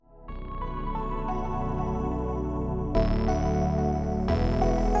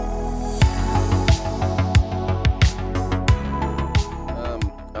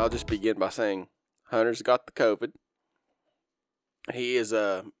I'll just begin by saying Hunter's got the COVID. He is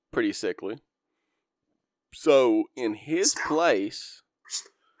pretty sickly. So in his place,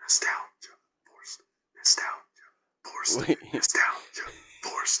 nostalgia, forced nostalgia,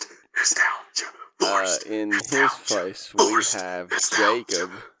 in his place we have Jacob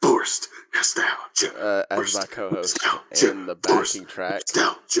as my co-host and the backing track.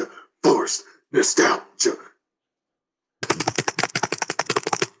 Nostalgia.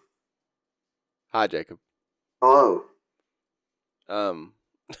 Hi, Jacob. Hello.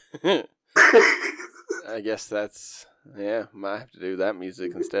 I guess that's, might have to do that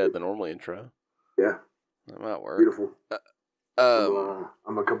music instead of the normal intro. Yeah. That might work. Beautiful.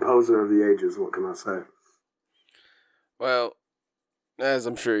 I'm a composer of the ages, what can I say? Well, as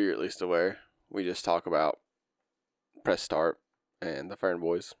I'm sure you're at least aware, we just talk about Press Start and the Fern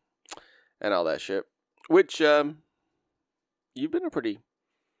Boys and all that shit, which you've been a pretty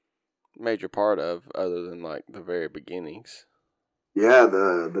major part of, other than like the very beginnings. Yeah,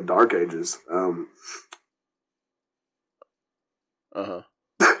 the dark ages. What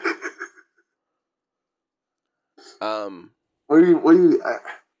do you?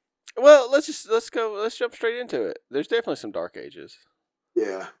 Well, let's jump straight into it. There's definitely some dark ages.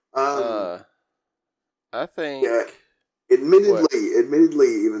 Yeah. I think. Yeah.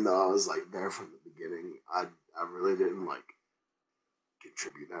 Admittedly, even though I was like there from the beginning, I really didn't like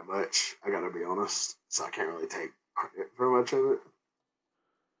contribute that much. I gotta be honest, so I can't really take credit for much of it.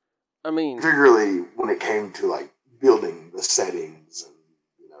 I mean, particularly when it came to like building the settings and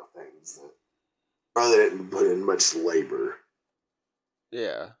things that rather didn't put in much labor.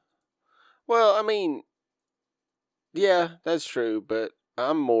 Yeah. Well, I mean, yeah, that's true, but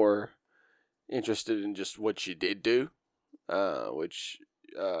I'm more interested in just what you did do, which,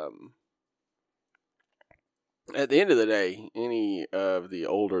 at the end of the day, any of the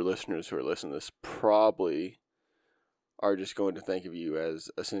older listeners who are listening to this probably are just going to think of you as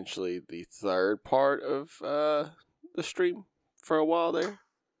essentially the third part of the stream for a while there.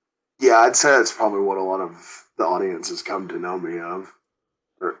 Yeah, I'd say that's probably what a lot of the audience has come to know me of,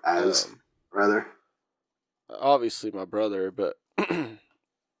 or as, rather. Obviously my brother, but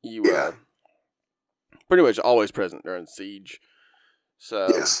you pretty much always present during Siege. So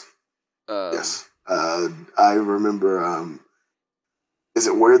yes. Yes. I remember, is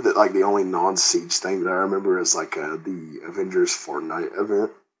it weird that like the only non-Siege thing that I remember is like the Avengers Fortnite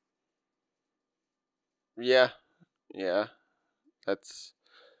event? Yeah. That's...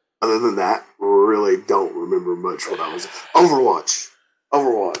 Other than that, really don't remember much what I was... Overwatch.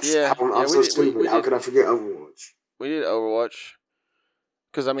 Yeah. I'm so stupid. How could I forget Overwatch? We did Overwatch.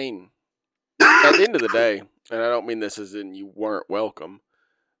 Because, I mean, at the end of the day, and I don't mean this as in you weren't welcome,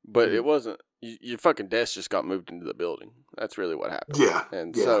 but it wasn't... Your fucking desk just got moved into the building. That's really what happened. Yeah.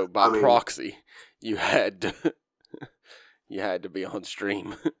 And so, by proxy, you had to... you had to be on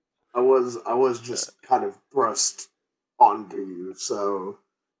stream. I was just kind of thrust onto you, so...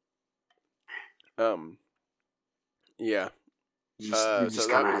 Yeah. You just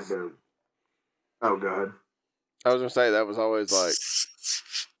kind of had to... Oh, go ahead. I was going to say, that was always like...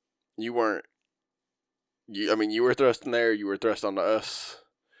 You weren't... you were thrust in there, you were thrust onto us.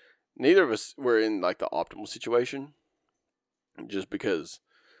 Neither of us were in, like, the optimal situation. Just because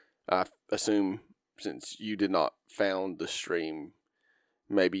I assume, since you did not found the stream,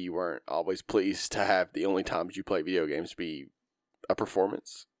 maybe you weren't always pleased to have the only times you play video games be a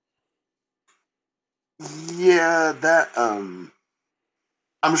performance. Yeah, that, I'm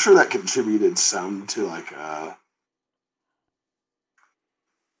sure that contributed some to, like,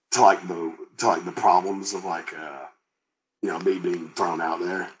 the problems of, like, me being thrown out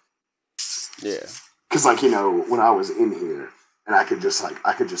there. Yeah. Because, like, when I was in here, and I could just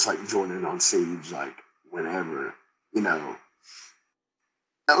join in on Siege, like, whenever, that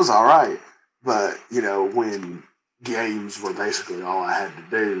was alright. But, when games were basically all I had to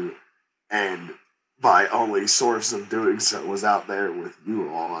do, and my only source of doing so was out there with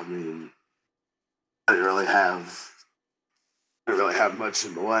you all, I mean, I didn't really have much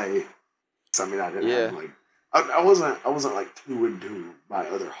in the way. So, I mean, I didn't have, like, I wasn't like too into my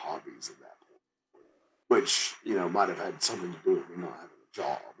other hobbies at that point, which might have had something to do with me not having a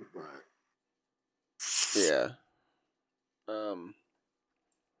job, but yeah,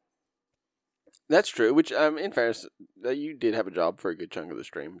 that's true. Which, in fairness, you did have a job for a good chunk of the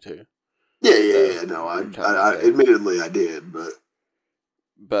stream too. Yeah. No, I admittedly I did, but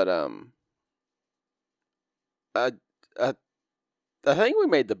I think we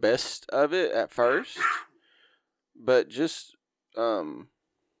made the best of it at first. but just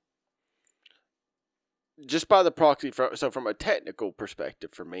by the proxy, so from a technical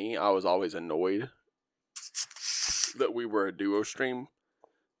perspective for me, I was always annoyed that we were a duo stream.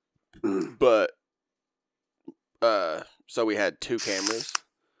 But, so we had 2 cameras.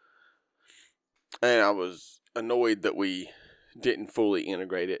 And I was annoyed that we didn't fully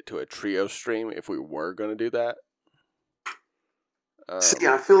integrate it to a trio stream if we were going to do that. See,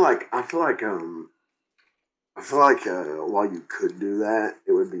 I feel like while you could do that,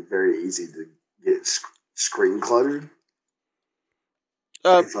 it would be very easy to get screen cluttered.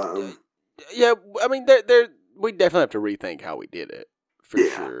 Yeah, I mean, we definitely have to rethink how we did it for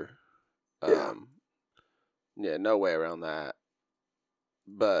sure. Yeah, no way around that.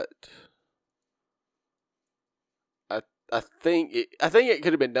 But I think it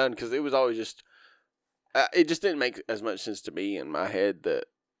could have been done because it was always just it just didn't make as much sense to me in my head that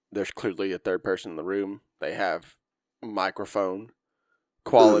there's clearly a third person in the room. They have microphone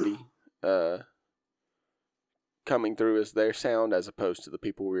quality coming through as their sound as opposed to the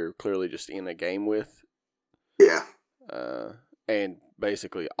people we were clearly just in a game with. Yeah. And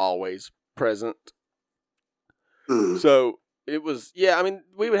basically always present. So it was, I mean,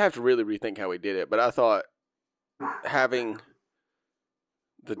 we would have to really rethink how we did it, but I thought having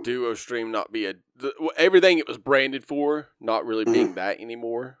the duo stream not be everything it was branded for, not really being that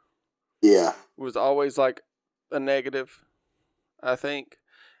anymore. Yeah. Was always like a negative, I think.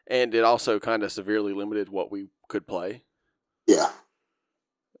 And it also kind of severely limited what we could play. Yeah.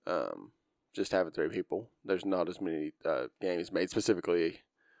 Just having 3 people. There's not as many games made specifically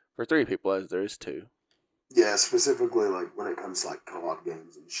for 3 people as there is 2. Yeah, specifically like when it comes to like co-op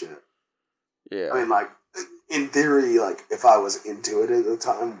games and shit. Yeah. I mean, like, in theory, like, if I was into it at the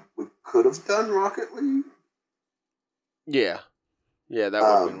time, we could have done Rocket League. Yeah. Yeah, that would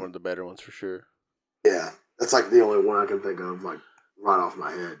have been one of the better ones for sure. Yeah. That's like the only one I can think of, like, right off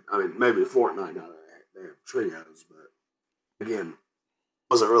my head. I mean, maybe Fortnite now they have trios, but again,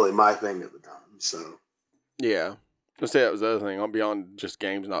 wasn't really my thing at the time, so. Yeah. Let's say that was the other thing. Beyond just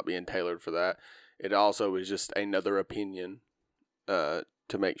games not being tailored for that, it also was just another opinion to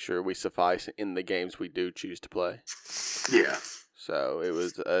make sure we suffice in the games we do choose to play. Yeah. So it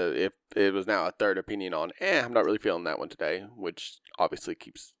was if it was now a third opinion on, I'm not really feeling that one today, which obviously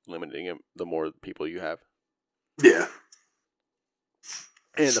keeps limiting it the more people you have. Yeah.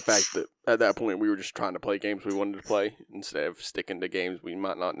 And the fact that at that point we were just trying to play games we wanted to play instead of sticking to games we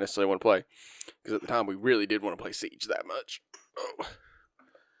might not necessarily want to play. Because at the time we really did want to play Siege that much. Oh.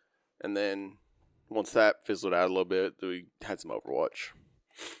 And then once that fizzled out a little bit, we had some Overwatch.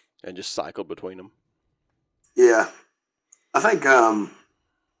 And just cycled between them. Yeah. I think the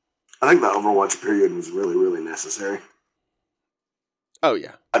Overwatch period was really, really necessary. Oh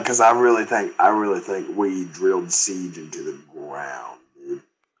yeah. Because I really think we drilled Siege into the ground, dude.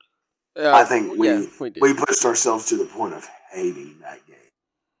 I think we pushed ourselves to the point of hating that game.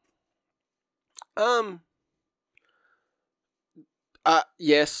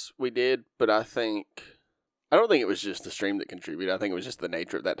 Yes, we did, but I don't think it was just the stream that contributed. I think it was just the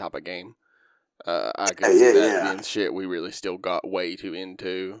nature of that type of game. I could see that being shit we really still got way too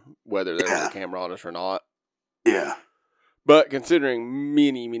into, whether there was a camera on us or not. Yeah. But considering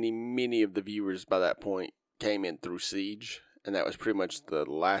many of the viewers by that point came in through Siege, and that was pretty much the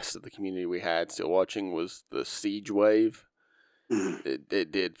last of the community we had still watching was the Siege wave,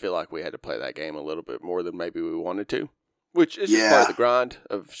 it did feel like we had to play that game a little bit more than maybe we wanted to, which is just part of the grind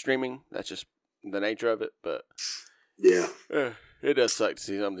of streaming. That's just the nature of it, but yeah, it does suck to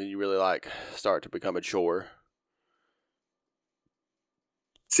see something you really like start to become a chore.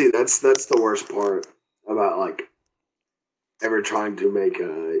 See, that's the worst part about like ever trying to make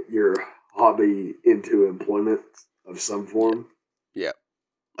your hobby into employment of some form. Yeah.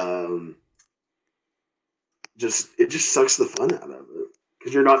 It just sucks the fun out of it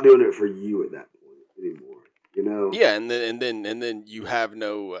because you're not doing it for you at that point anymore. You know. Yeah, and then you have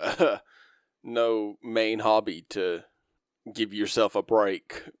no main hobby to give yourself a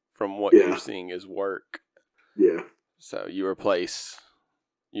break from what you're seeing as work. Yeah. So you replace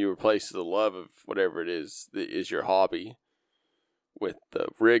the love of whatever it is that is your hobby with the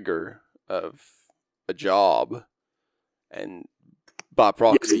rigor of a job, and by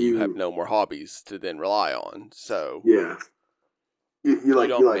proxy, you have no more hobbies to then rely on. So yeah, you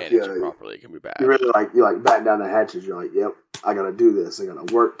don't manage it properly. It can be bad. You really you batten down the hatches. You're like, yep, I gotta do this. I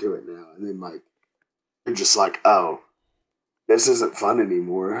gotta work to it now. And then like you're just like, oh, this isn't fun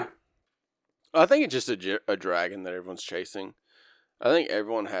anymore. I think it's just a dragon that everyone's chasing. I think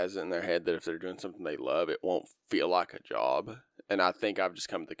everyone has it in their head that if they're doing something they love, it won't feel like a job. And I think I've just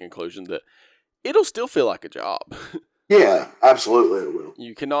come to the conclusion that it'll still feel like a job. Yeah, absolutely it will.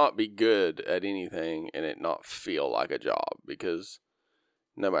 You cannot be good at anything and it not feel like a job, because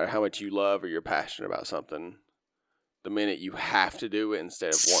no matter how much you love or you're passionate about something, the minute you have to do it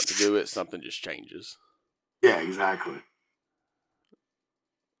instead of want to do it, something just changes. Yeah, exactly.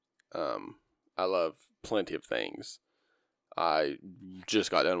 I love plenty of things. I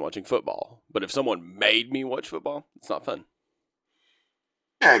just got done watching football, but if someone made me watch football, it's not fun.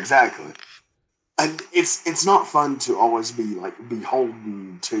 Yeah, exactly. And it's not fun to always be like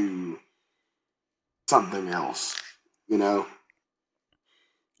beholden to something else, you know?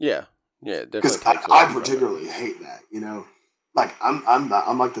 Yeah, it Because definitely takes I away from it. particularly hate that, you know? Like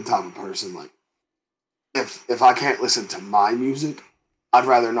I'm like the type of person like if I can't listen to my music, I'd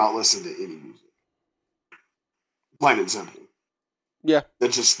rather not listen to any music. Plain and simple. Yeah,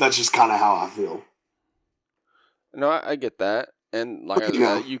 That's just kind of how I feel. no, I get that, and like You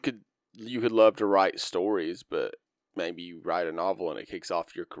know, you could love to write stories, but maybe you write a novel and it kicks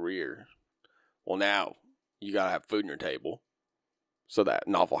off your career. Well, now you gotta have food on your table, so that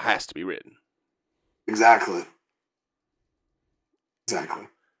novel has to be written. exactly. Exactly.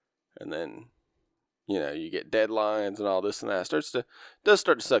 And then you get deadlines and all this and that. Does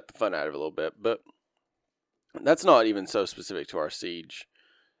start to suck the fun out of it a little bit, but that's not even so specific to our Siege.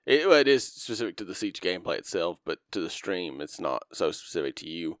 It is specific to the Siege gameplay itself, but to the stream, it's not so specific to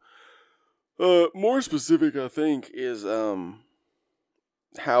you. More specific, I think, is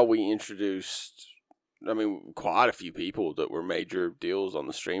how we introduced. I mean, quite a few people that were major deals on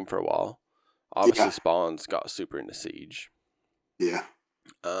the stream for a while. Obviously, Yeah. Spawns got super into Siege. Yeah.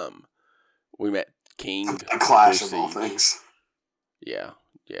 We met King. A clash through of all Siege. things. Yeah,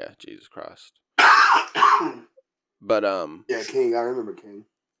 Jesus Christ. But yeah, King. I remember King.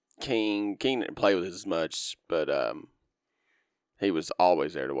 King didn't play with us as much, but he was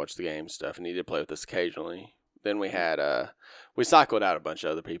always there to watch the game stuff, and he did play with us occasionally. Then we had we cycled out a bunch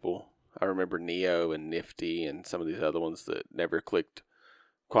of other people. I remember Neo and Nifty and some of these other ones that never clicked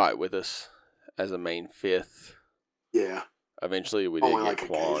quite with us as a main fifth. Yeah. Eventually, we Only did like get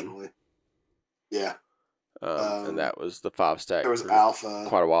Quan. occasionally. Yeah. And that was the 5-stack. There was for Alpha.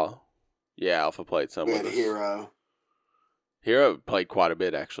 quite a while. Yeah, Alpha played some We with had us. Hero. Hero played quite a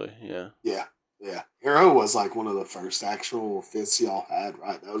bit, actually. Yeah. Yeah. Yeah. Hero was like one of the first actual fifths y'all had,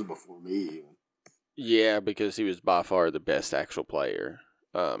 right? That was before me even. Yeah, because he was by far the best actual player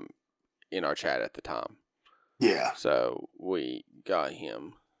in our chat at the time. Yeah. So we got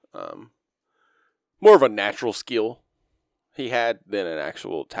him. More of a natural skill he had than an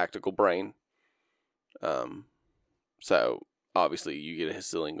actual tactical brain. So obviously you get a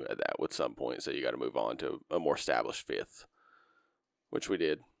ceiling at that with some point, so you got to move on to a more established fifth, which we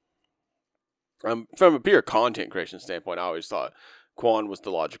did. From a pure content creation standpoint, I always thought Quan was the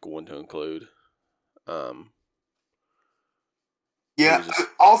logical one to include. Yeah.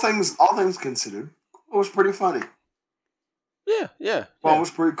 All things considered, it was pretty funny. Yeah. Well, it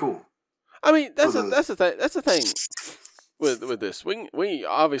was pretty cool. I mean, that's the thing with this. We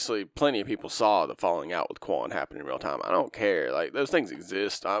obviously plenty of people saw the falling out with Quan happen in real time. I don't care. Like, those things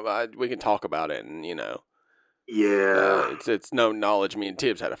exist. We can talk about it, and Yeah. it's no knowledge. Me and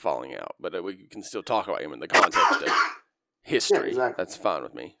Tibbs had a falling out, but we can still talk about him in the context of history. Yeah, exactly. That's fine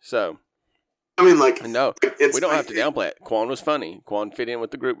with me. So, I mean, like, no, it's we don't like, have to downplay it. Quan was funny. Quan fit in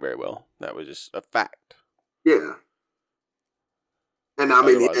with the group very well. That was just a fact. Yeah. And I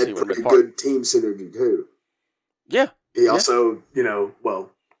mean, he Otherwise, had pretty good team synergy too. Yeah. He also,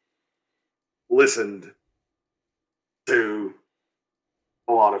 listened to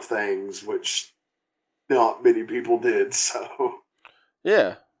a lot of things, which not many people did. So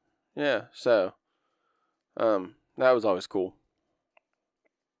yeah. So, that was always cool.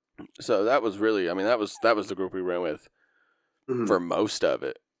 So that was really, I mean, that was the group we ran with for most of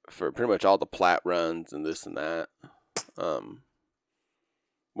it, for pretty much all the plat runs and this and that.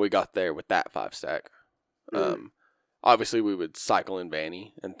 We got there with that 5-stack. Obviously, we would cycle in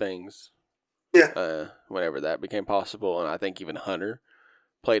Vanny and things. Yeah. Whenever that became possible, and I think even Hunter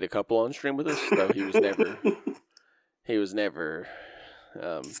played a couple on stream with us, though he was never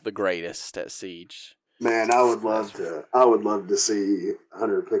the greatest at Siege. Man, I would love to see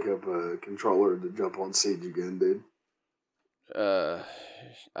Hunter pick up a controller to jump on Siege again, dude.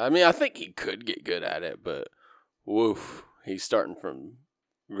 I mean, I think he could get good at it, but woof, he's starting from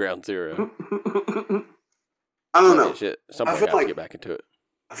ground zero. I don't know. Shit, somebody have to get back into it.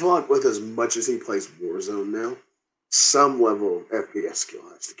 I feel like with as much as he plays Warzone now, some level of FPS skill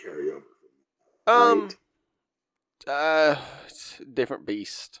has to carry over. Right? Different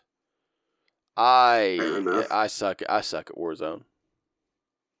beast. I suck at Warzone.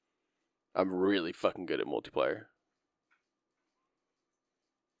 I'm really fucking good at multiplayer.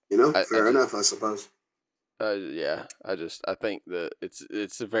 Fair enough, I suppose. Yeah, I think that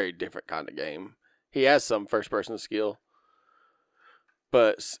it's a very different kind of game. He has some first person skill,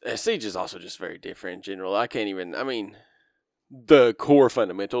 but Siege is also just very different in general. I can't even. I mean, the core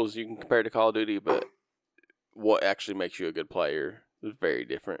fundamentals you can compare to Call of Duty, but what actually makes you a good player is very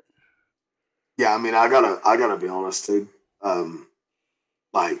different. Yeah, I mean, I gotta be honest, dude.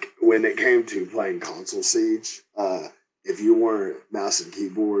 Like when it came to playing console Siege, if you weren't mouse and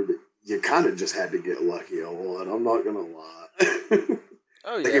keyboard, you kind of just had to get lucky a lot. I'm not gonna lie.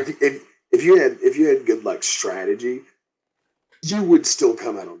 Oh Like yeah, if you had good like strategy, you would still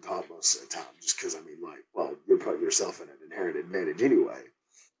come out on top most of the time. Just because I mean, like, well, you're putting yourself in an inherent advantage anyway.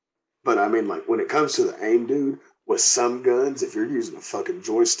 But I mean, like when it comes to the aim, dude, with some guns, if you're using a fucking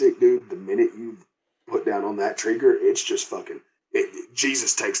joystick, dude, the minute you put down on that trigger, it's just fucking.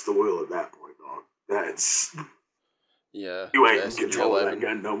 Jesus takes the wheel at that point, dog. That's yeah. you The ain't in control of that SMG-11.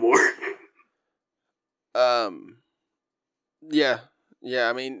 gun no more. Yeah, yeah.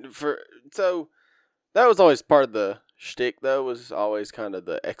 I mean, so that was always part of the shtick. Though was always kind of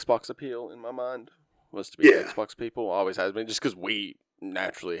the Xbox appeal in my mind was to be Yeah, Xbox people. Always has been, just because we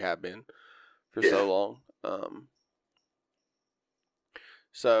naturally have been for yeah. so long.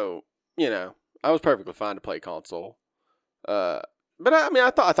 So I was perfectly fine to play console. But I mean,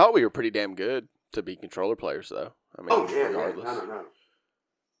 I thought we were pretty damn good to be controller players, though. I mean, Oh yeah, regardless, yeah. No.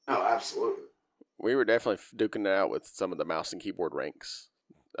 No, absolutely. we were definitely duking it out with some of the mouse and keyboard ranks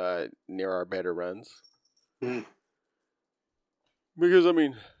near our better runs. Mhm. Because I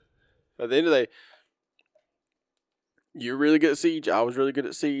mean, at the end of the day, you're really good at Siege. I was really good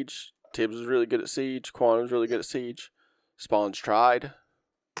at Siege. Tibbs was really good at Siege. Quan was really good at Siege. Spawns tried.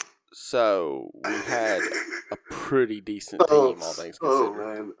 So we had a pretty decent team, all things Oh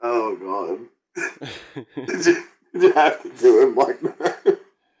considered. man. Oh god. Did you have to do him like that?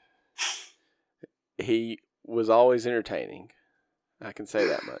 He was always entertaining. I can say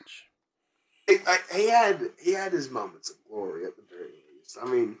that much. He had his moments of glory at the very least. I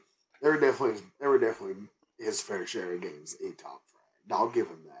mean, there were definitely his fair share of games that he top fragged. I'll give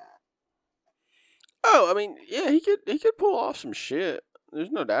him that. Oh, I mean, yeah, he could pull off some shit.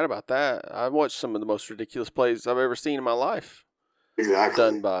 There's no doubt about that. I watched some of the most ridiculous plays I've ever seen in my life Exactly.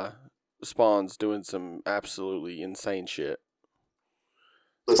 done by Spawns doing some absolutely insane shit.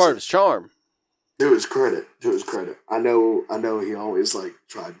 It's part of Listen, his charm. to his credit, I know he always like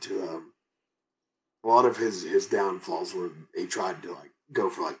tried to a lot of his downfalls were he tried to like go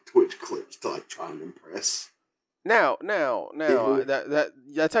for like Twitch clips to like try and impress Now, people.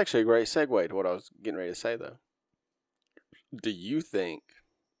 that's actually a great segue to what I was getting ready to say, though. Do you think,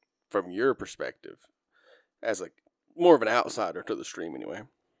 from your perspective, as like more of an outsider to the stream anyway,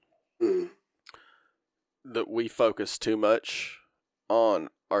 Mm. that we focus too much on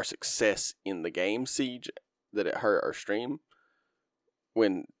our success in the game Siege, that it hurt our stream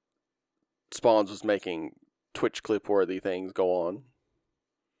when Spawns was making Twitch clip worthy things go on,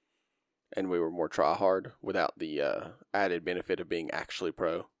 and we were more try hard without the added benefit of being actually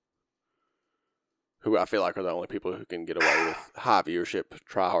pro, who I feel like are the only people who can get away with high viewership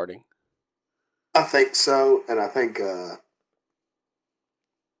try harding. I think so, and I think a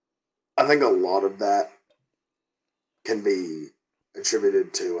lot of that can be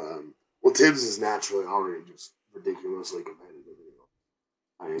attributed to well, Tibbs is naturally already just ridiculously competitive.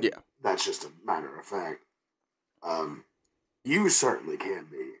 I mean, Yeah. that's just a matter of fact. You certainly can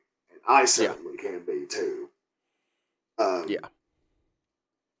be, and I certainly can be too. Yeah.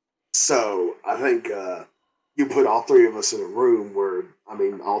 So I think you put all three of us in a room where I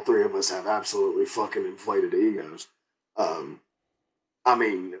mean, all three of us have absolutely fucking inflated egos. I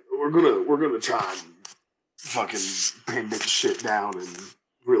mean, we're gonna try and fucking pin this shit down and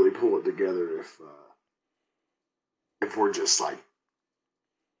really pull it together if we're just like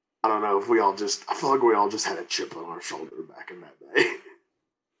I don't know if we all just I feel like we all just had a chip on our shoulder back in that day.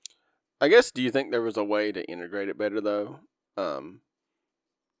 I guess, do you think there was a way to integrate it better, though?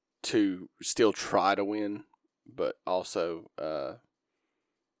 To still try to win, but also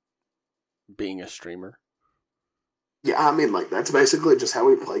being a streamer? Yeah, I mean, like that's basically just how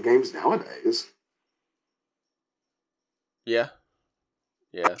we play games nowadays. Yeah.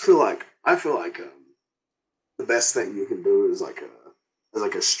 Yeah. I feel like the best thing you can do is as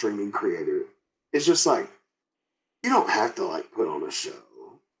like a streaming creator. It's just like you don't have to like put on a show.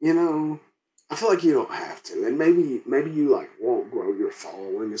 You know, I feel like you don't have to, and maybe you like won't grow your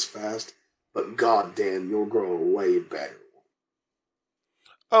following as fast, but goddamn, you'll grow a way better.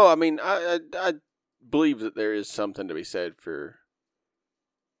 Oh, I mean, I believe that there is something to be said for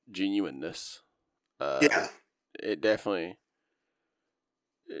genuineness. Yeah, It definitely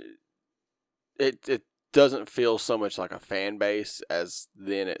it doesn't feel so much like a fan base as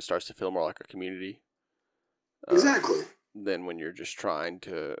then it starts to feel more like a community. exactly. Than when you're just trying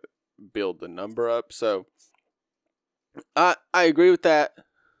to build the number up. So I agree with that.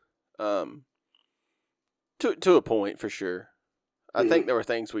 To a point for sure. I think there were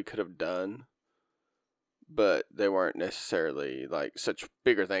things we could have done, but they weren't necessarily like such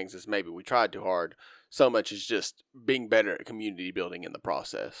bigger things as maybe we tried too hard. So much as just being better at community building in the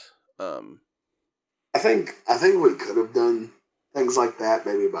process. I think we could have done things like that,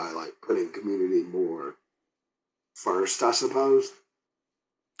 maybe by like putting community more first, I suppose.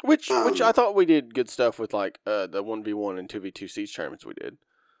 Which I thought we did good stuff with, like the 1v1 and 2v2 siege tournaments we did.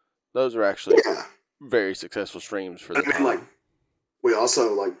 Those were actually very successful streams for the time. Like we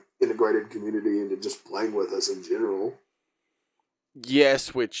also like integrated community into just playing with us in general.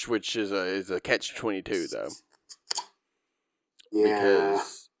 Yes, which is a catch-22 though. Yeah.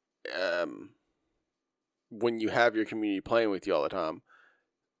 Because when you have your community playing with you all the time,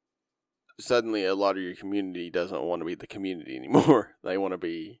 suddenly a lot of your community doesn't want to be the community anymore. They want to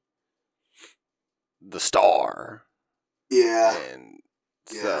be the star. Yeah. And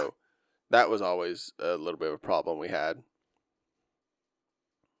so that was always a little bit of a problem we had.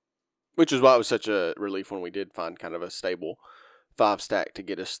 Which is why it was such a relief when we did find kind of a stable 5-stack to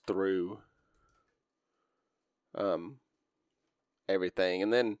get us through everything.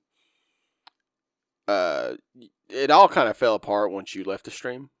 And then it all kind of fell apart once you left the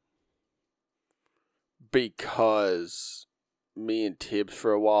stream. Because me and Tibbs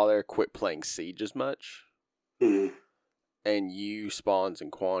for a while there quit playing Siege as much. Mm-hmm. And you, Spawns, and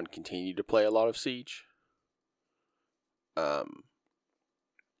Quan continued to play a lot of Siege.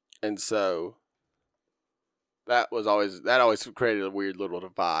 And so that always created a weird little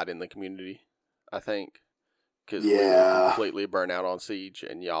divide in the community, I think. Because we were completely burnt out on Siege,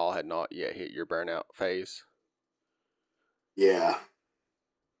 and y'all had not yet hit your burnout phase. Yeah.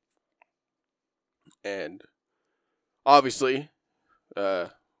 And obviously,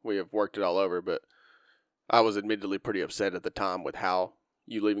 we have worked it all over, but I was admittedly pretty upset at the time with how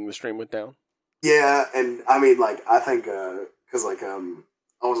you leaving the stream went down. Yeah, and I mean, like, I think, because, like, I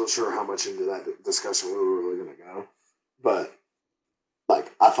wasn't sure how much into that discussion we were really going to go, but,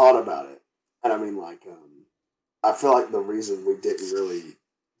 like, I thought about it, and I mean, like, I feel like the reason we didn't really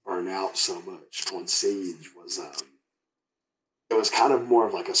burn out so much on Siege was, it was kind of more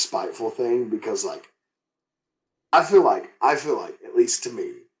of, like, a spiteful thing, because, like, I feel like, at least to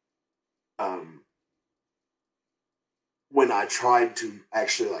me, when I tried to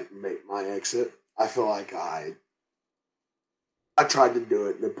actually like make my exit, I feel like I tried to do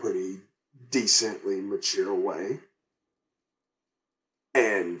it in a pretty decently mature way.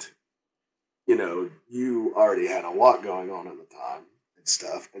 And, you know, you already had a lot going on at the time and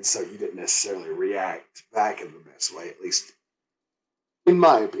stuff, and so you didn't necessarily react back in the best way, at least in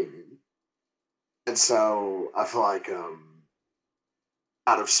my opinion. And so I feel like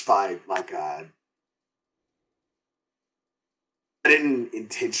out of spite, like I didn't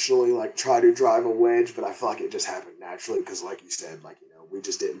intentionally like try to drive a wedge, but I feel like it just happened naturally because, like you said, like, you know, we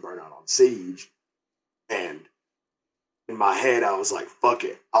just didn't burn out on Siege, and in my head I was like, "Fuck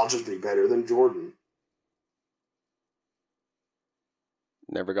it, I'll just be better than Jordan."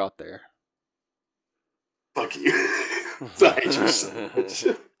 Never got there. Fuck you. I hate you so much.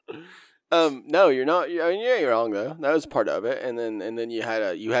 No, you're not. I mean, yeah, you're wrong though. That was part of it, and then you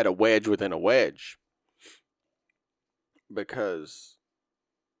had a wedge within a wedge. Because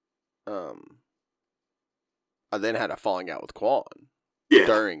I then had a falling out with Quan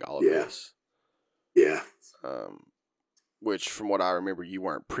during all of this. Yeah. Which, from what I remember, you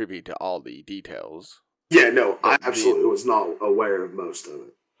weren't privy to all the details. Yeah, no, I absolutely was not aware of most of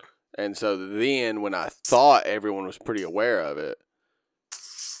it. And so then, when I thought everyone was pretty aware of it,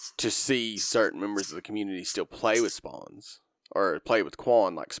 to see certain members of the community still play with Spawns, or play with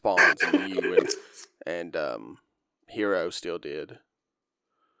Quan, like Spawns and you and Hero still did.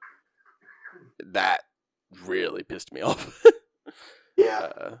 That really pissed me off.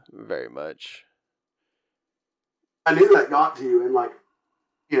 Yeah. Very much. I knew that got to you, and like,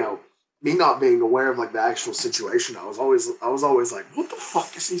 you know, me not being aware of like the actual situation, I was always like, what the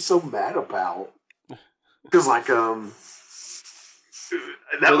fuck is he so mad about? Because like for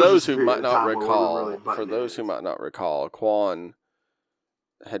those who might not recall, Quan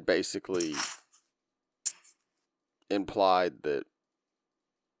had basically implied that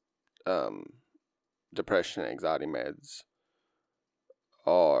depression and anxiety meds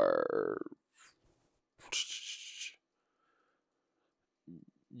are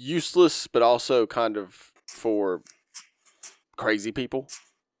useless, but also kind of for crazy people,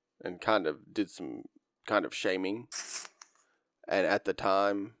 and kind of did some kind of shaming. And at the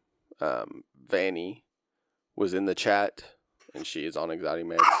time, Vanny was in the chat, and she is on anxiety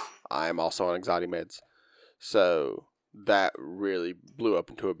meds. I am also on anxiety meds. So that really blew up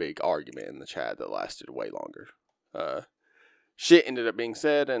into a big argument in the chat that lasted way longer. Shit ended up being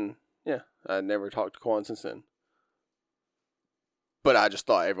said, and yeah, I never talked to Quan since then. But I just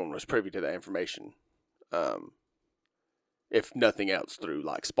thought everyone was privy to that information. If nothing else, through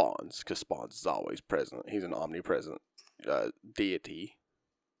like Spawns, because Spawns is always present. He's an omnipresent deity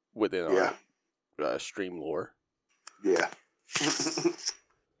within our stream lore. Yeah.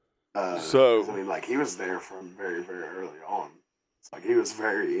 So I mean, like, he was there from very, very early on. It's like he was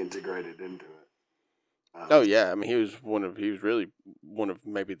very integrated into it. Oh yeah, I mean he was really one of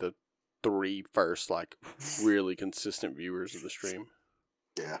maybe the 3 first like really consistent viewers of the stream.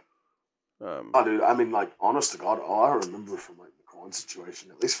 Yeah. Oh, dude, I mean, like, honest to God, all I remember from like the Quan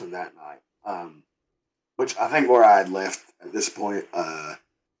situation, at least from that night, which I think where I had left at this point,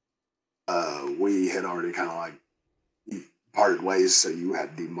 we had already kind of like parted ways, so you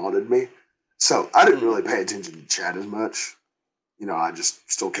had demodded me. So I didn't really pay attention to chat as much. You know, I just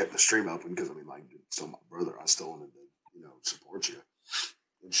still kept the stream open because, I mean, like, you're still my brother. I still wanted to, you know, support you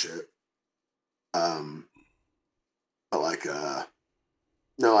and shit. But like,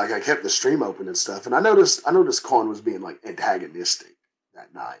 no, like I kept the stream open and stuff, and I noticed Quan was being like antagonistic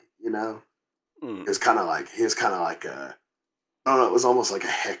that night. You know, it was kind of like a, I don't know, it was almost like a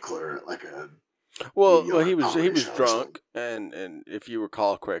heckler, like a. Well, he was drunk, and if you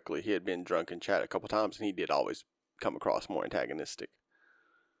recall correctly, he had been drunk in chat a couple times, and he did always come across more antagonistic.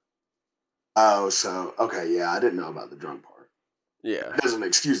 Oh, so okay, yeah, I didn't know about the drunk part. Yeah, it doesn't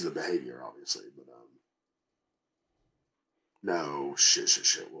excuse the behavior, obviously, but no, shit.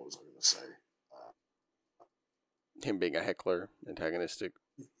 What was I gonna say? Him being a heckler, antagonistic.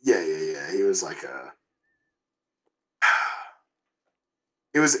 Yeah. He was like a.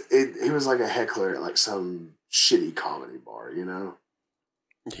 He was like a heckler at like some shitty comedy bar, you know.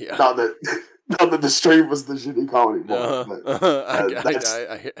 Yeah. Not that the stream was the shitty comedy bar, but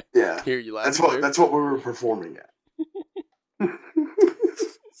I hear you laughing. That's what we were performing at.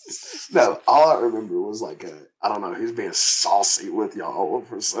 No, all I remember was like I don't know, he was being saucy with y'all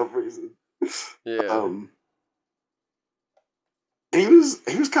for some reason. Yeah. He was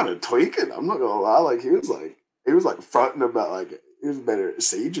kind of tweaking. I'm not gonna lie, like he was like fronting about like he was better at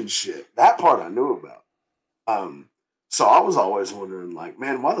Siege and shit. That part I knew about. So I was always wondering, like,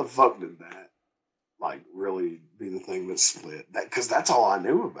 man, why the fuck did that like really be the thing that split? That because that's all I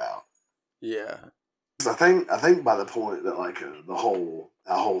knew about. Yeah. Because I think by the point that like that whole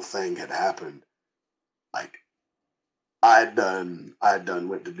thing had happened, like I had done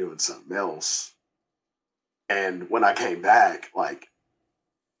went to doing something else, and when I came back, like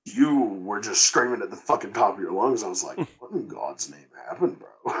you were just screaming at the fucking top of your lungs. I was like, what in God's name happened,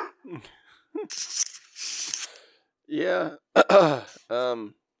 bro? Yeah.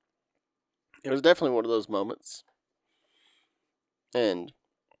 It was definitely one of those moments. And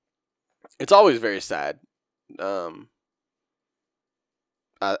it's always very sad. I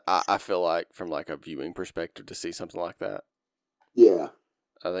feel like from like a viewing perspective to see something like that. Yeah.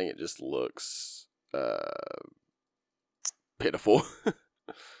 I think it just looks pitiful.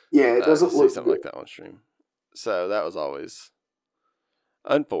 Yeah, it doesn't look see something like that on stream. So that was always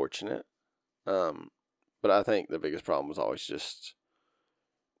unfortunate. But I think the biggest problem was always just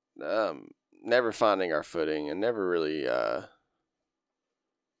never finding our footing and never really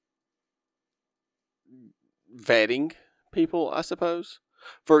vetting people, I suppose.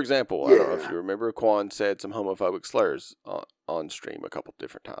 For example, I don't know if you remember, Quan said some homophobic slurs on stream a couple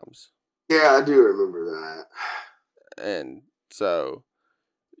different times. Yeah, I do remember that. And so,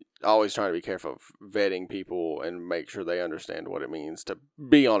 always trying to be careful of vetting people and make sure they understand what it means to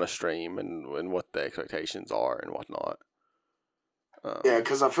be on a stream and what the expectations are and whatnot. Yeah,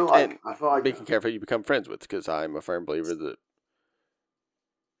 because I feel like being careful you become friends with, because I'm a firm believer that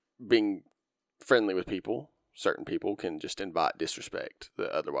being friendly with people, certain people, can just invite disrespect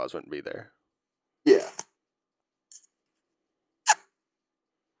that otherwise wouldn't be there. Yeah.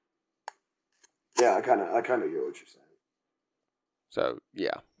 Yeah, I kind of get what you're saying. So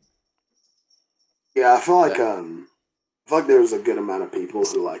yeah. Yeah, I feel like there was a good amount of people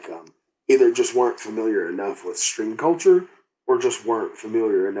who like either just weren't familiar enough with stream culture or just weren't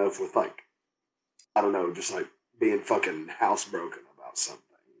familiar enough with like, I don't know, just like being fucking housebroken about some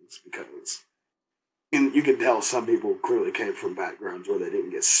things, because you can tell some people clearly came from backgrounds where they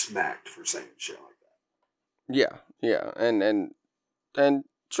didn't get smacked for saying shit like that. Yeah, and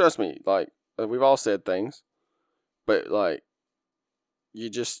trust me, like we've all said things, but like you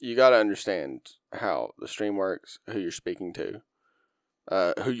got to understand how the stream works, who you're speaking to,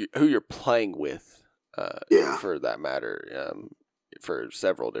 who you're playing with, Yeah. for that matter, for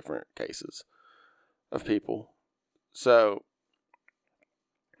several different cases of people. So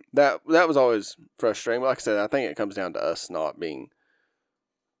that was always frustrating. Like I said, I think it comes down to us not being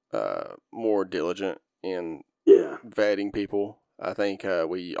more diligent in vetting people. I think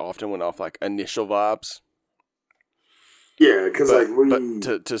we often went off like initial vibes. Yeah, because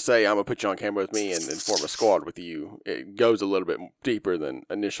but to say I'm gonna put you on camera with me and form a squad with you, it goes a little bit deeper than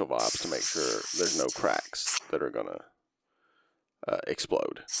initial vibes to make sure there's no cracks that are gonna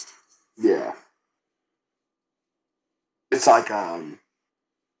explode. Yeah, it's like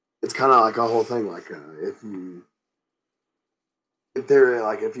it's kind of like a whole thing. Like if you, in theory,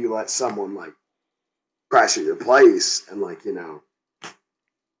 like if you let someone like crash at your place and like you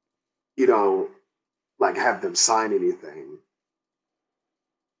don't like have them sign anything,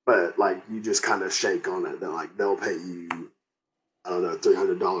 but like you just kind of shake on it, that like they'll pay you, I don't know,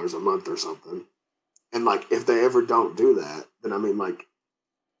 $300 a month or something. And like if they ever don't do that, then I mean like,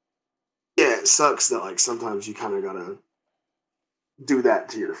 yeah, it sucks that like sometimes you kind of gotta do that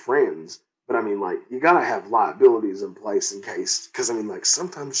to your friends. But I mean like you gotta have liabilities in place in case, because I mean like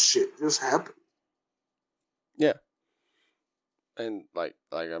sometimes shit just happens. Yeah. And like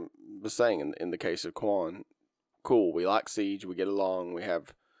I was saying, in the case of Quan, cool, we like Siege, we get along, we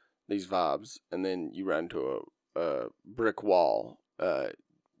have these vibes, and then you run into a brick wall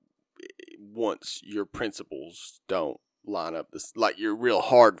once your principles don't line up, this like your real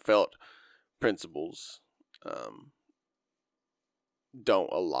heartfelt principles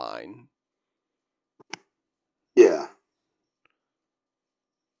don't align. Yeah.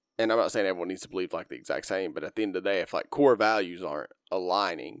 And I'm not saying everyone needs to believe like the exact same, but at the end of the day, if like core values aren't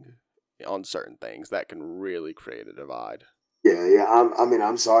aligning on certain things, that can really create a divide. Yeah. I mean,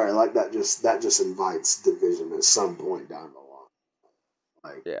 I'm sorry. Like that just invites division at some point down the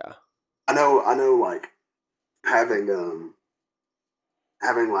line. Like, Yeah. I know. Like having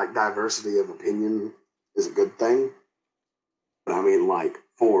like diversity of opinion is a good thing, but I mean, like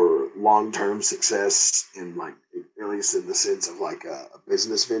for long term success, in like at least in the sense of like a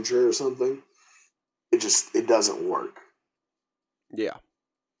business venture or something, it doesn't work. Yeah.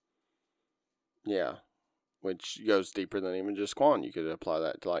 Yeah. Which goes deeper than even just Quan. You could apply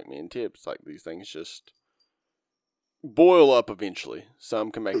that to like me and Tibbs. Like these things just boil up eventually.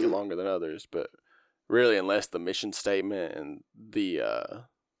 Some can make it longer than others, but really, unless the mission statement and the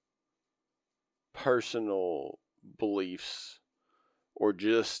personal beliefs or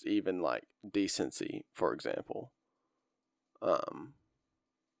just even like decency, for example,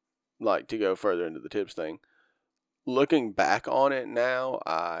 like to go further into the Tibbs thing, looking back on it now,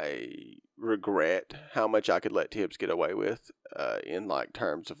 I regret how much I could let Tibbs get away with in like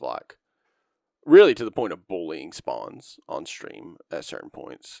terms of like really to the point of bullying spawns on stream at certain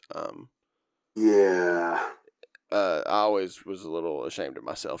points. Yeah. I always was a little ashamed of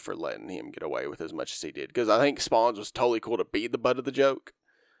myself for letting him get away with as much as he did, because I think Spawns was totally cool to be the butt of the joke.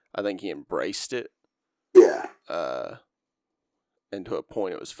 I think he embraced it. Yeah. And to a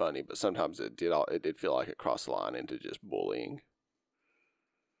point it was funny, but sometimes it did feel like it crossed the line into just bullying.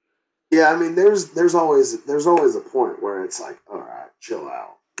 Yeah, I mean, there's always a point where it's like, all right, chill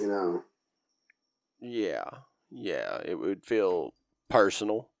out, you know? Yeah, it would feel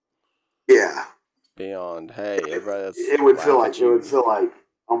personal. Yeah, Beyond, hey, everybody, let's it would feel laugh like at you.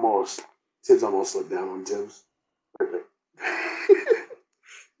 almost Tibbs almost looked down on Tibbs.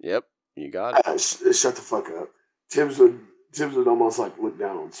 Yep, you got it. Shut the fuck up. Tibbs would almost like look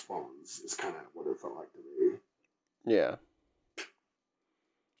down on Spawns. Is kind of what it felt like to me. Yeah.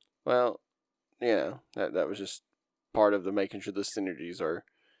 Well, that was just part of the making sure the synergies are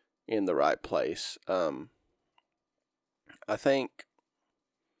in the right place. I think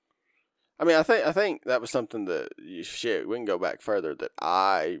that was something that shit. We can go back further that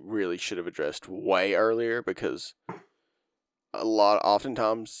I really should have addressed way earlier, because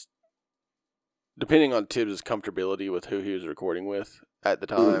oftentimes, depending on Tibbs' comfortability with who he was recording with at the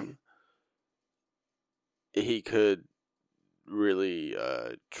time, he could really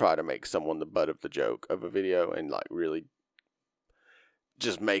try to make someone the butt of the joke of a video, and like really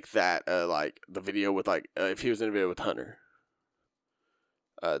just make that like the video with like if he was in a video with Hunter,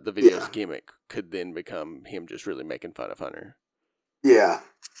 the video's gimmick could then become him just really making fun of Hunter. Yeah.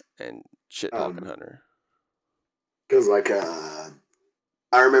 And shit talking Hunter. Because like I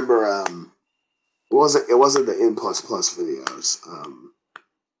remember it wasn't the N++ videos.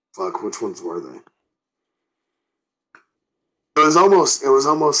 Fuck, which ones were they? It was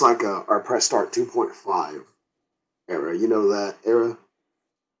almost like our Press Start 2.5 era. You know that era?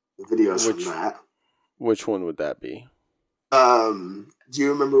 The videos from that. Which one would that be? Do you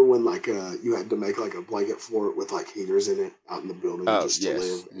remember when like you had to make like a blanket fort with like heaters in it out in the building just to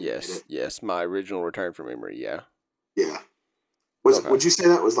live? Yes. My original return from memory. Yeah. Yeah. Would you say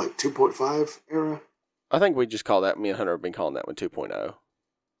that was like 2.5 era? I think we just call that. Me and Hunter have been calling that one 2.0.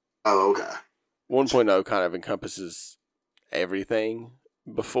 Oh, okay. 1.0 kind of encompasses everything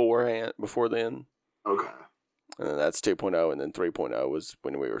before then. Okay. And then that's 2.0, and then 3.0 was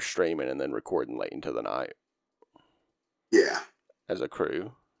when we were streaming and then recording late into the night. Yeah. As a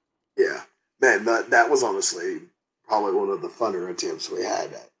crew. Yeah. Man, that was honestly probably one of the funner attempts we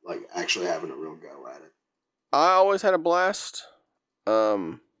had at like actually having a real go at it. I always had a blast.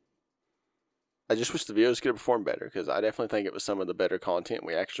 I just wish the videos could have performed better, because I definitely think it was some of the better content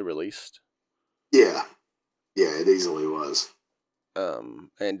we actually released. Yeah. Yeah, it easily was.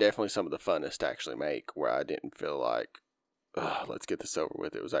 And definitely some of the funnest to actually make, where I didn't feel like, let's get this over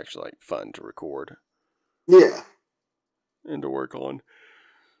with. It was actually like fun to record. Yeah. And to work on.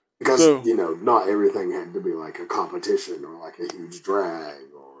 Because, not everything had to be like a competition or like a huge drag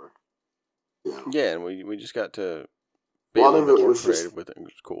or, Yeah, and we just got to be a little bit more creative with it. It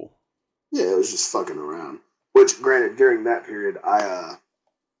was cool. Yeah, it was just fucking around. Which, granted, during that period,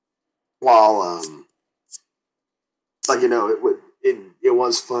 while, it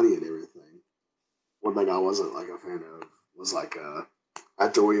was funny and everything. One thing I wasn't like a fan of was like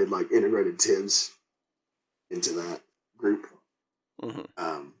after we had like integrated Tibbs into that group,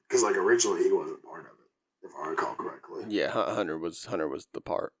 because like originally he wasn't part of it, if I recall correctly. Yeah, Hunter was the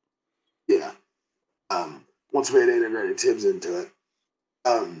part. Yeah. Once we had integrated Tibbs into it,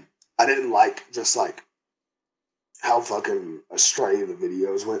 I didn't like just like how fucking astray the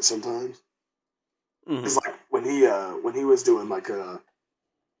videos went sometimes. It's like when he was doing like the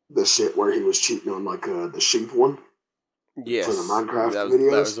shit where he was cheating on like the sheep one. Yes. For the Minecraft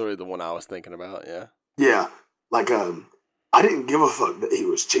videos. That was really the one I was thinking about, yeah. Yeah. Like I didn't give a fuck that he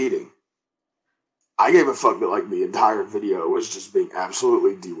was cheating. I gave a fuck that like the entire video was just being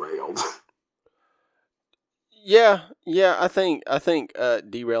absolutely derailed. Yeah, I think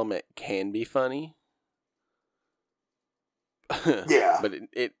derailment can be funny. Yeah. But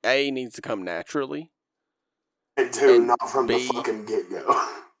it A, needs to come naturally. And two, not from the fucking get-go.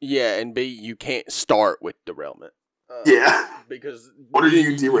 Yeah, and B, you can't start with derailment. Yeah. Because what are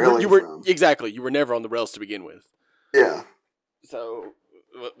you derailing from? Exactly, you were never on the rails to begin with. Yeah. So,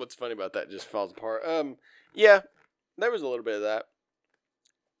 what's funny about that just falls apart. Yeah, there was a little bit of that.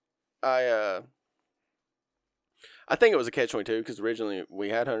 I think it was a catch-22, because originally we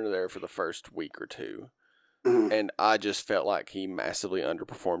had Hunter there for the first week or two. Mm-hmm. And I just felt like he massively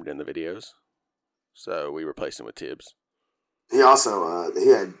underperformed in the videos. So we replaced him with Tibbs. He also,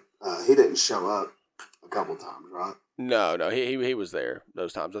 he didn't show up a couple times, right? No, he was there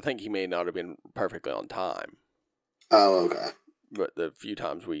those times. I think he may not have been perfectly on time. Oh, okay. But the few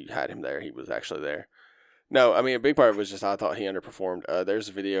times we had him there, he was actually there. No, I mean, a big part of it was just I thought he underperformed. There's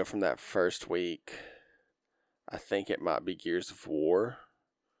a video from that first week. I think it might be Gears of War.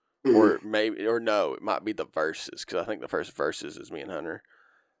 Mm-hmm. Or it might be the verses, because I think the first verses is me and Hunter.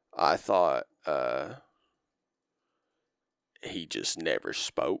 I thought he just never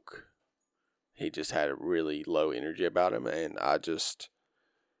spoke. He just had a really low energy about him, and I just,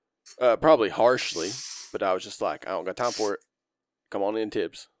 probably harshly, but I was just like, I don't got time for it. Come on in,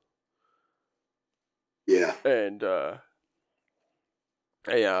 Tibbs. Yeah. And, I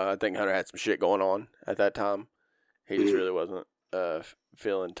think Hunter had some shit going on at that time. He just really wasn't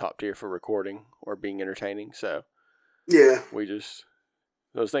feeling top tier for recording or being entertaining, so yeah,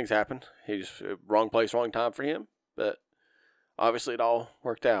 those things happen. He just, wrong place, wrong time for him, but obviously it all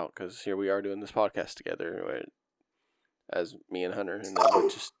worked out, because here we are doing this podcast together as me and Hunter, and then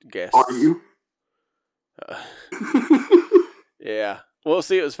just guests. Are you? Yeah. Well,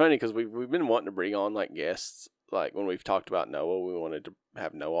 see, it was funny because we've been wanting to bring on like guests. Like when we've talked about Noah, we wanted to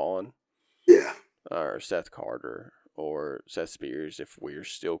have Noah on. Yeah. Or Seth Carter or Seth Spears if we're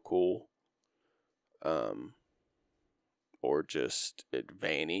still cool. Or just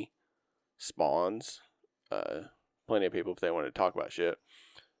Vanny, Spawns. Plenty of people if they want to talk about shit.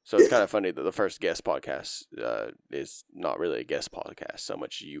 So it's kind of funny that the first guest podcast is not really a guest podcast, so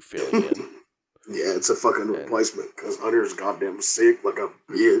much you filling in. Yeah, it's a fucking replacement, because Hunter's goddamn sick like a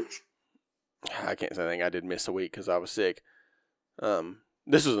bitch. I can't say anything. I did miss a week because I was sick.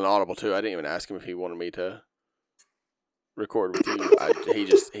 This was an audible too. I didn't even ask him if he wanted me to record with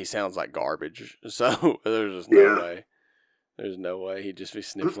you. He sounds like garbage. So there's just no way. There's no way. He'd just be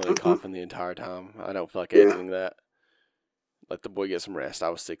sniffling and coughing the entire time. I don't feel like editing that. let the boy get some rest. I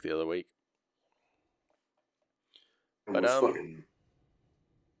was sick the other week. And was fucking,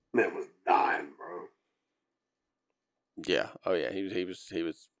 man was dying, bro. Yeah. Oh yeah. He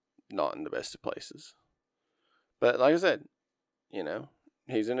was not in the best of places. But like I said,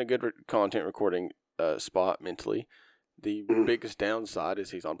 he's in a good content recording spot mentally. The biggest downside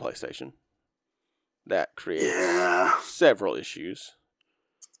is he's on PlayStation. That creates several issues.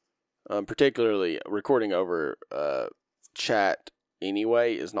 Particularly recording over chat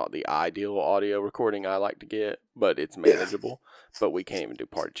anyway is not the ideal audio recording I like to get, but it's manageable. But we can't even do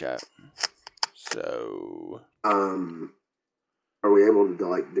party chat. So are we able to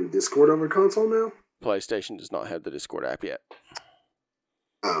like do Discord over console now? PlayStation does not have the Discord app yet.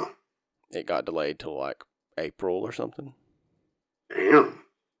 Oh. It got delayed till like April or something. Damn.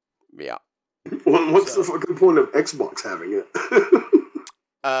 Yeah. Well, what's the fucking point of Xbox having it?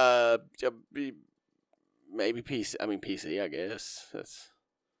 Maybe PC. I mean PC, I guess. That's.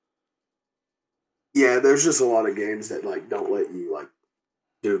 Yeah, there's just a lot of games that like don't let you like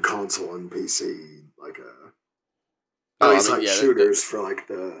do console and PC like shooters for like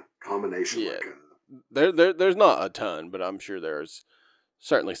the combination. Yeah. Like there's not a ton, but I'm sure there's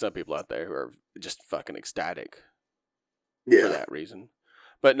certainly some people out there who are just fucking ecstatic. For that reason.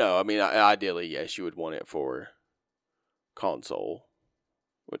 But no, I mean, ideally, yes, you would want it for console,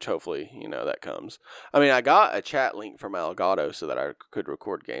 which hopefully, that comes. I mean, I got a chat link from Elgato so that I could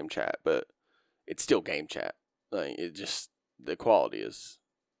record game chat, but it's still game chat. Like, the quality is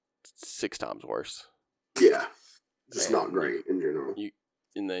 6 times worse. Yeah. Just not great in general.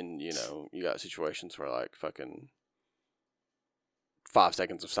 And then, you got situations where, like, fucking 5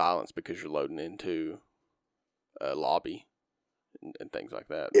 seconds of silence because you're loading into a lobby. And things like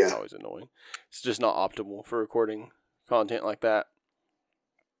that. It's always annoying. It's just not optimal for recording content like that.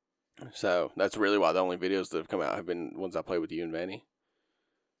 So that's really why the only videos that have come out have been ones I play with you and Vanny.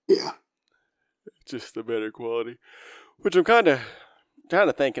 Yeah. Just the better quality. Which I'm kind of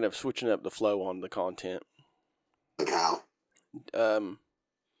thinking of switching up the flow on the content. Like how?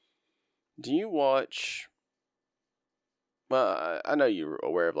 Do you watch... Well, I know you're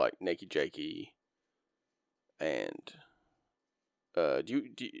aware of like Nakey Jakey and... Do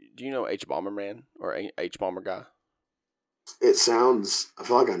you know H Bomberman or H Bomber guy? It sounds. I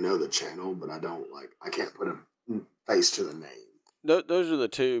feel like I know the channel, but I can't put a face to the name. Those are the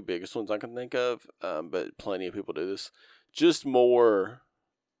two biggest ones I can think of. But plenty of people do this. Just more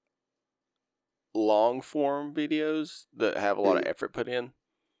long form videos that have a lot of effort put in.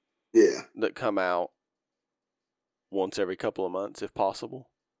 Yeah. That come out once every couple of months, if possible.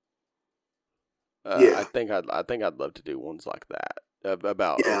 I think I'd love to do ones like that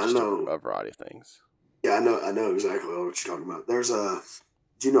about a variety of things. Yeah, I know exactly what you're talking about.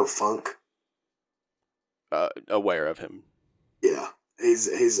 Do you know Funk? Aware of him. Yeah, he's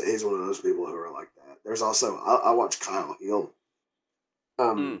one of those people who are like that. There's also I watch Kyle Hill.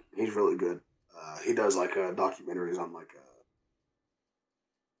 He's really good. He does like documentaries on like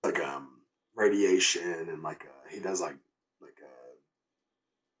radiation and he does like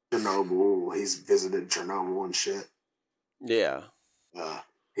Chernobyl. He's visited Chernobyl and shit. Yeah.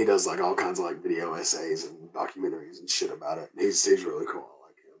 He does like all kinds of like video essays and documentaries and shit about it. He's really cool. I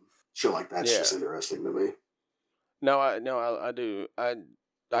like him. Shit like that's just interesting to me. No, I do.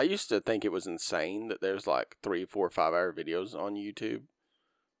 I used to think it was insane that there's like 3, 4, 5 hour videos on YouTube.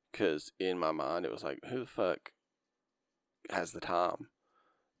 Because in my mind, it was like, who the fuck has the time?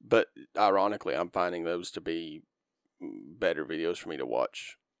 But ironically, I'm finding those to be better videos for me to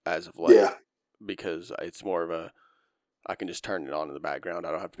watch as of late. Yeah. Because it's more of I can just turn it on in the background.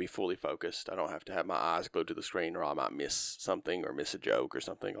 I don't have to be fully focused. I don't have to have my eyes glued to the screen or I might miss something or miss a joke or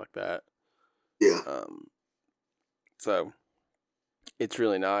something like that. Yeah. So it's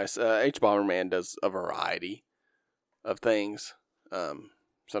really nice. H Bomberman does a variety of things.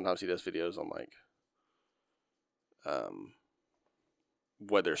 Sometimes he does videos on like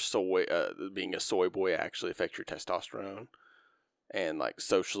whether being a soy boy actually affects your testosterone and like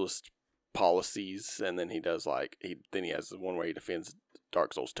socialist policies, and then he does like he has one where he defends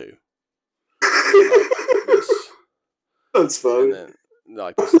Dark Souls 2. That's fun. And then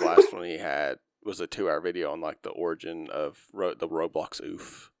like this last one he had was a 2-hour video on like the origin of the Roblox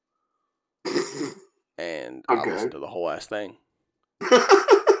oof. And I listened to the whole ass thing.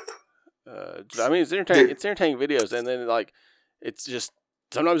 I mean, it's entertaining. It's entertaining videos, and then like, it's just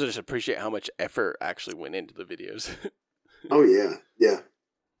sometimes I just appreciate how much effort actually went into the videos. Oh yeah, yeah.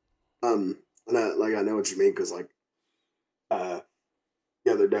 And I know what you mean because like, the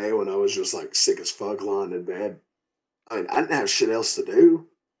other day when I was just like sick as fuck lying in bed, I mean I didn't have shit else to do,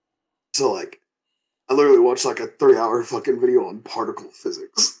 so like, I literally watched like a 3-hour fucking video on particle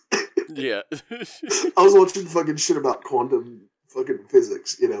physics. Yeah. I was watching fucking shit about quantum fucking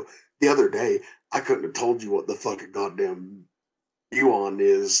physics, you know. The other day, I couldn't have told you what the fucking goddamn muon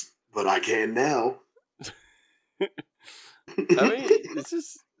is, but I can now. I mean, it's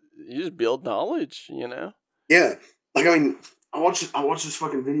just, you just build knowledge, you know? Yeah. Like, I mean, I watched this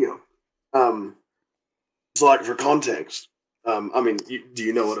fucking video. So, like, for context, I mean, do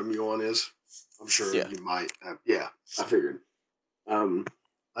you know what a muon is? I'm sure Yeah. you might have. Yeah, I figured. I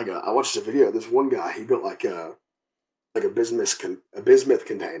watched a video. This one guy, he built like a bismuth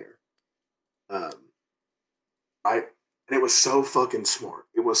container. Right, and it was so fucking smart.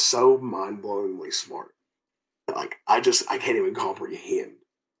 It was so mind blowingly smart. Like I can't even comprehend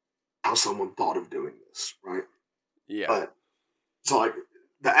how someone thought of doing this. Right. Yeah. But so like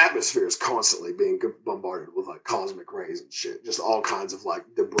the atmosphere is constantly being bombarded with like cosmic rays and shit, just all kinds of like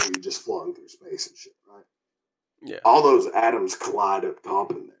debris just flowing through space and shit. Right. Yeah. All those atoms collide up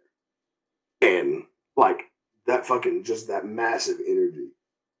top in there, and like that fucking just that massive energy,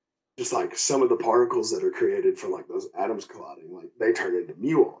 just like some of the particles that are created from like those atoms colliding, like they turn into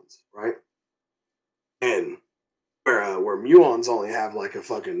muons, right? And where muons only have like a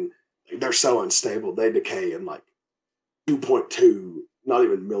fucking, like, they're so unstable, they decay in like 2.2, not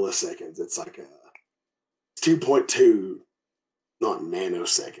even milliseconds. It's like 2.2, not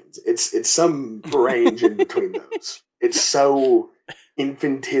nanoseconds. It's some range in between those. It's so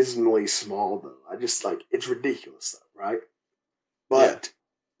infinitesimally small though. I just like, it's ridiculous though, right? But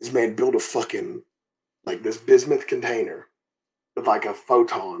this man built a fucking like this bismuth container with like a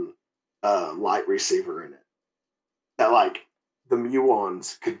photon light receiver in it. That like the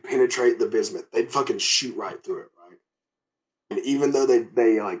muons could penetrate the bismuth. They'd fucking shoot right through it, right? And even though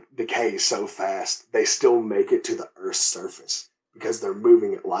they like decay so fast, they still make it to the Earth's surface because they're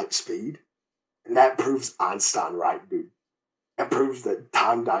moving at light speed. And that proves Einstein right, dude. That proves that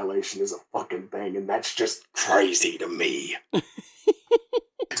time dilation is a fucking thing, and that's just crazy to me.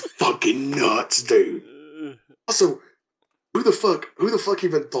 It's fucking nuts, dude. Also, who the fuck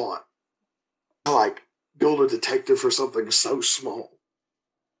even thought to like build a detector for something so small?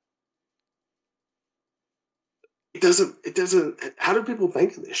 It doesn't how do people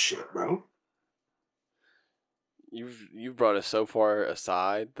think of this shit, bro? You've brought us so far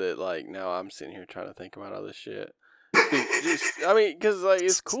aside that like now I'm sitting here trying to think about all this shit. I mean, because like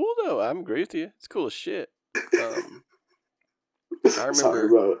it's cool though. I agree with you. It's cool as shit. I remember. Sorry,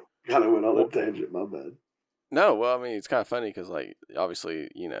 bro. Kind of went on a tangent. My bad. No, well, I mean, it's kind of funny because like obviously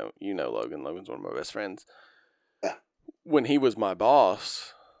you know Logan. Logan's one of my best friends. Yeah. When he was my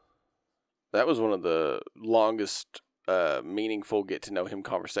boss, that was one of the longest meaningful get to know him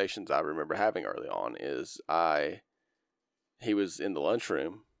conversations I remember having early on. He was in the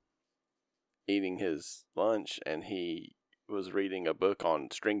lunchroom eating his lunch and he was reading a book on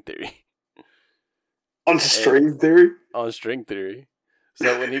string theory. On string theory? On string theory.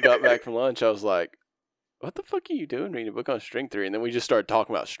 So when he got back from lunch, I was like, what the fuck are you doing reading a book on string theory? And then we just started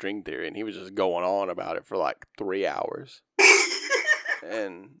talking about string theory and he was just going on about it for like 3 hours.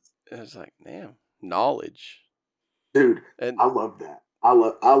 And it was like, damn, knowledge. Dude, and I love that. I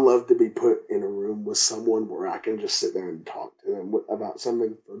love to be put in a room with someone where I can just sit there and talk to them about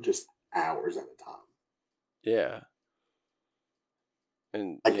something for just hours at a time. Yeah.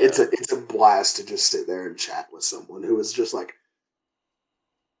 And like it's a blast to just sit there and chat with someone who is just like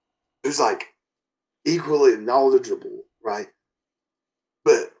who's like equally knowledgeable, right?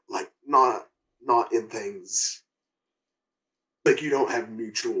 But like not in things like you don't have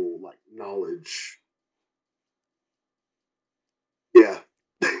mutual like knowledge. Yeah.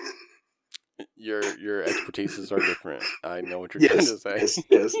 Your expertises are different. I know what you're trying to say.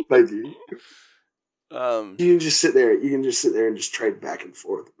 Yes, thank you. You can just sit there and just trade back and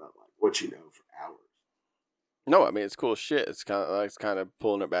forth about like what you know for hours. No, I mean it's cool shit. It's kind of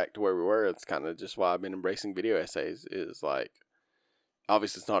pulling it back to where we were. It's kind of just why I've been embracing video essays. Is like,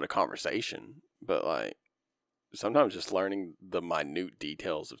 obviously it's not a conversation, but like sometimes just learning the minute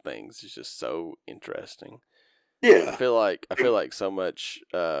details of things is just so interesting. Yeah, I feel like so much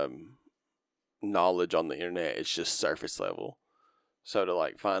knowledge on the internet is just surface level. So to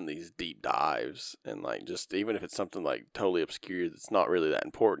like find these deep dives and like just even if it's something like totally obscure that's not really that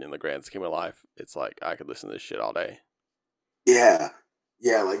important in the grand scheme of life, it's like I could listen to this shit all day. Yeah.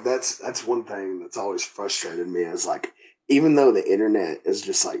 Yeah, like that's one thing that's always frustrated me is like even though the internet is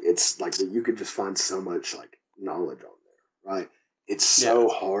just like it's like you could just find so much like knowledge on there, right? It's so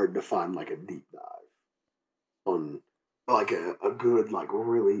hard to find like a deep dive on like a good like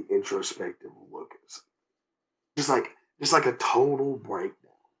really introspective look at something. Just like a total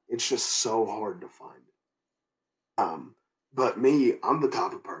breakdown it's just so hard to find it. But me, I'm the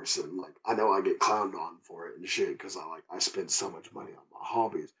type of person, like, I know I get clowned on for it and shit because I spend so much money on my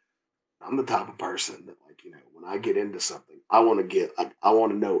hobbies. I'm the type of person that, like, when I get into something, I want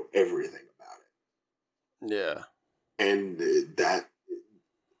to know everything about it. Yeah. And that,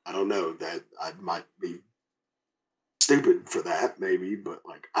 I don't know, that I might be stupid for that, maybe, but,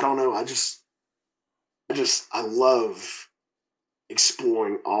 like, I don't know. I love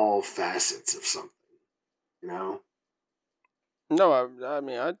exploring all facets of something, you know? No, I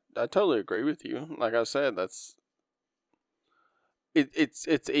mean, I totally agree with you. Like I said,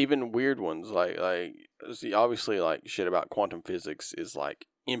 it's even weird ones see, obviously, like, shit about quantum physics is like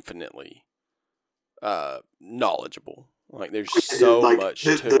infinitely knowledgeable. Like, there's so Like, much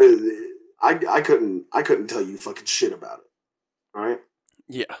to it. I couldn't tell you fucking shit about it, all right?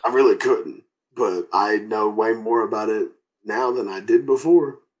 Yeah. I really couldn't, but I know way more about it now than I did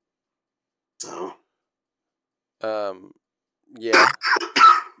before. So, Yeah.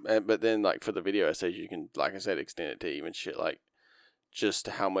 But then, like, for the video essays, you can, like I said, extend it to even shit like just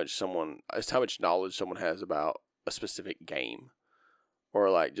how much knowledge someone has about a specific game, or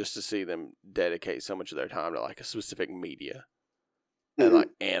like just to see them dedicate so much of their time to like a specific media and like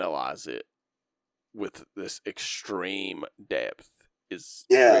analyze it with this extreme depth is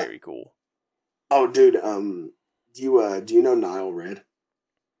yeah. very cool. Oh, dude. Do you know Nile Red?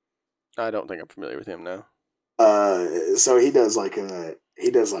 I don't think I'm familiar with him now. So he does like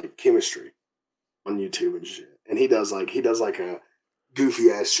chemistry on YouTube and shit, and he does like a goofy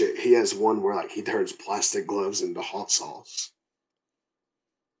ass shit. He has one where, like, he turns plastic gloves into hot sauce,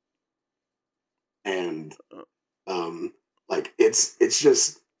 and like, it's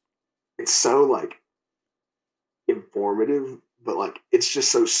so, like, informative, but, like, it's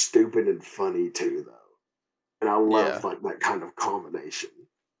just so stupid and funny too, though. And I love, Yeah. like, that kind of combination.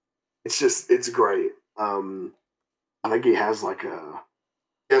 It's great. I think he has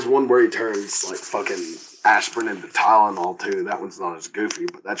one where he turns, like, fucking aspirin into Tylenol too. That one's not as goofy,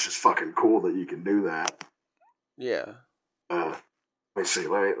 but that's just fucking cool that you can do that. Yeah. Let me see.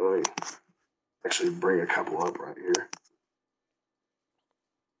 Let me actually bring a couple up right here.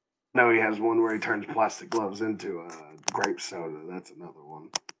 No, he has one where he turns plastic gloves into grape soda. That's another one.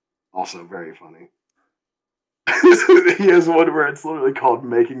 Also very funny. He has one where it's literally called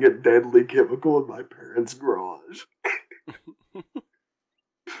 "Making a Deadly Chemical in My Parents' Garage."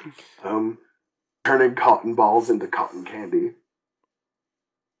 Turning cotton balls into cotton candy.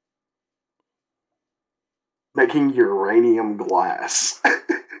 Making uranium glass.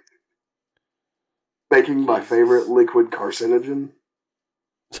 Making my favorite Jesus. liquid carcinogen.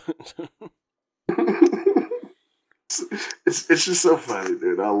 It's just so funny,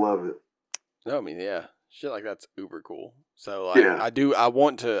 dude. I love it. No, I mean, yeah, shit like that's uber cool. So like, Yeah. I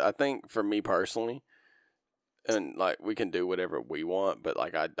think for me personally, and like we can do whatever we want, but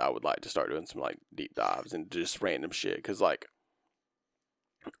like I would like to start doing some like deep dives and just random shit because like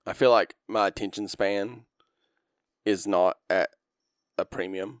I feel like my attention span is not at a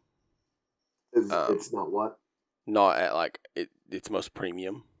premium. It's not what? Not at like its most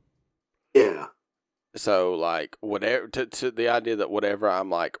premium. Yeah. So like whatever to the idea that whatever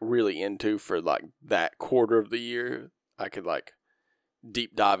I'm like really into for like that quarter of the year, I could like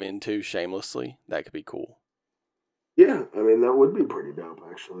deep dive into shamelessly. That could be cool. Yeah, I mean, that would be pretty dope,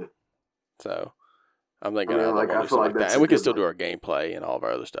 actually. So I'm I thinking mean, I'd like, want I to do feel something like like that, that's and a we can good, still like, do our gameplay and all of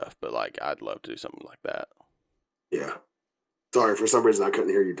our other stuff. But like, I'd love to do something like that. yeah. Sorry, for some reason I couldn't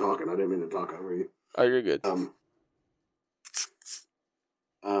hear you talking. I didn't mean to talk over you. Oh, you're good.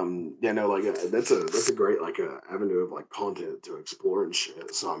 Yeah, no, like, that's a great, like, avenue of, like, content to explore and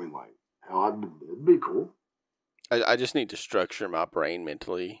shit. So I mean, like, hell, it'd be cool. I just need to structure my brain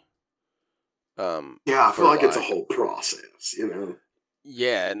mentally. Yeah, I feel For like it's a like, whole process, you know.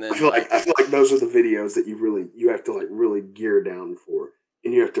 yeah, and then like, I feel like those are the videos that you have to, like, really gear down for,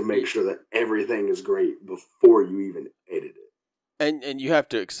 and you have to make sure that everything is great before you even edit it. and you have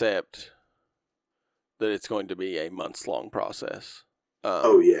to accept that it's going to be a months long process.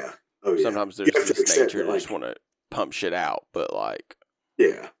 Oh yeah, oh yeah. Sometimes You there's have to this accept nature that, to just like, want to pump shit out, but like,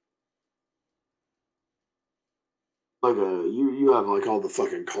 yeah, like, you have, like, all the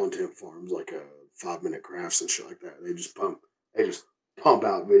fucking content farms, like, 5 minute crafts and shit like that. They just pump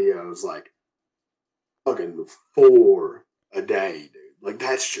out videos like fucking 4 a day, dude. Like,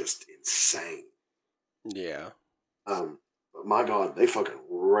 that's just insane. yeah, But my God, they fucking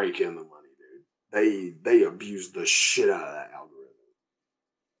rake in the money, dude. They abuse the shit out of that algorithm.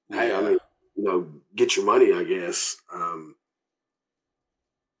 Hey, I yeah, mean, get your money, I guess.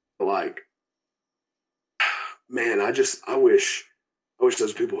 But, like, man, I wish I wish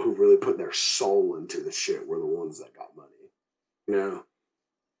those people who really put their soul into the shit were the ones that got money. You know?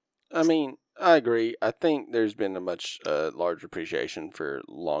 I mean, I agree. I think there's been a much larger appreciation for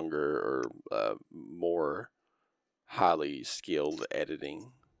longer or more highly skilled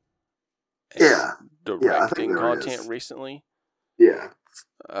editing and Yeah. directing content recently. Yeah.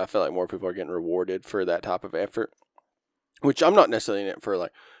 I feel like more people are getting rewarded for that type of effort, which I'm not necessarily in it for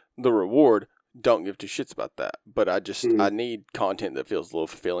like the reward. Don't give two shits about that. But I need content that feels a little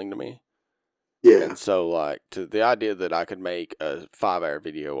fulfilling to me. Yeah. And so like to the idea that I could make a 5-hour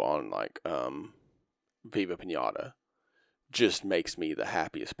video on like Viva Pinata just makes me the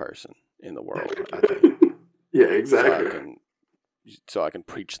happiest person in the world, I think. Yeah, exactly. So I can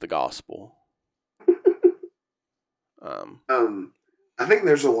preach the gospel. I think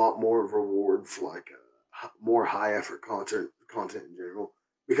there's a lot more reward for like more high effort content in general.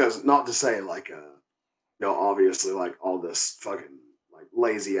 Because not to say like obviously like all this fucking like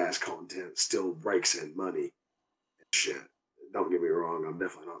lazy ass content still rakes in money and shit. Don't get me wrong, I'm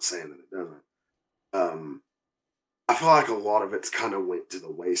definitely not saying that it doesn't. I feel like a lot of it's kind of went to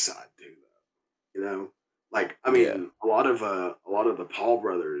the wayside too, though. You know, like I mean, a lot of the Paul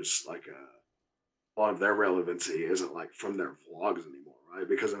brothers, like a lot of their relevancy isn't like from their vlogs anymore, right?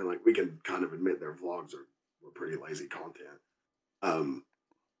 Because I mean, like we can kind of admit their vlogs were pretty lazy content.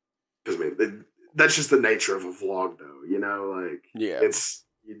 Because I mean, that's just the nature of a vlog, though. You know, like it's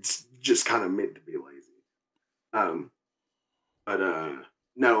just kind of meant to be lazy. But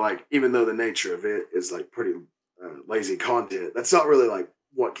no, like even though the nature of it is like pretty lazy content, that's not really like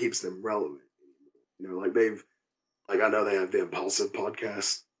what keeps them relevant. You know, like I know they have the Impulsive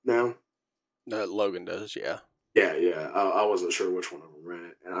podcast now. Logan does, yeah. Yeah. I wasn't sure which one of them ran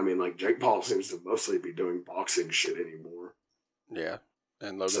it, and I mean, like Jake Paul seems to mostly be doing boxing shit anymore. Yeah,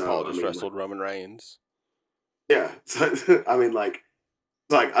 and Logan Paul just wrestled Roman Reigns. Yeah, so, I mean, like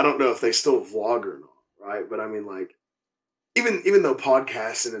I don't know if they still vlog or not, right? But I mean, like even though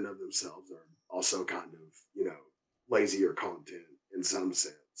podcasts in and of themselves are also kind of lazier content in some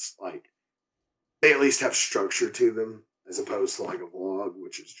sense, like they at least have structure to them as opposed to like a vlog,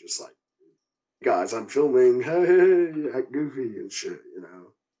 which is just like, guys, I'm filming, hey, act goofy and shit, you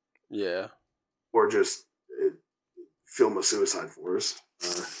know? Yeah. Or just film a suicide forest.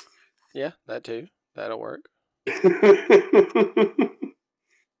 Yeah, that too. That'll work.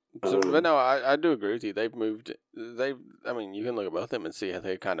 But no, I do agree with you. I mean, you can look at both of them and see how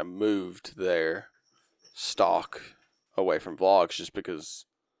they kind of moved their stock away from vlogs just because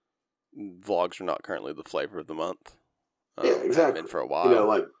vlogs are not currently the flavor of the month. Yeah, exactly. Been for a while. You know,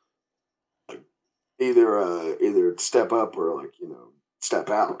 like either step up or like, step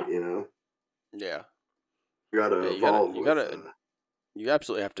out, you know? Yeah. You gotta evolve. You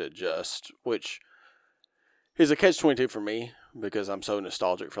absolutely have to adjust, which is a catch-22 for me because I'm so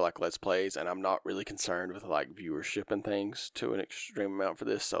nostalgic for like Let's Plays and I'm not really concerned with like viewership and things to an extreme amount for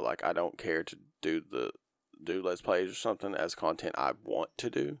this. So like I don't care to do Let's Plays or something as content I want to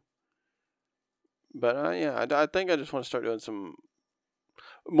do. But I think I just want to start doing some.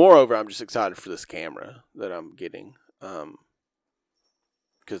 Moreover, I'm just excited for this camera that I'm getting,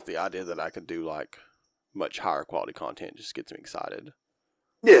 because the idea that I can do like much higher quality content just gets me excited.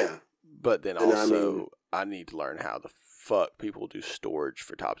 Yeah. But then also, I need to learn how the fuck people do storage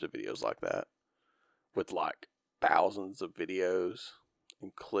for types of videos like that, with like thousands of videos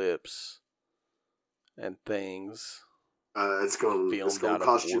and clips and things. It's going to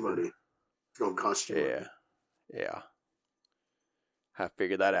cost you money. It's going to cost you money. Yeah. I have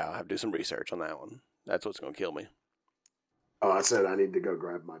figured that out. I have to do some research on that one. That's what's going to kill me. Oh, I said I need to go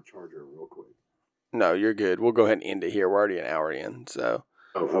grab my charger real quick. No, you're good. We'll go ahead and end it here. We're already an hour in, so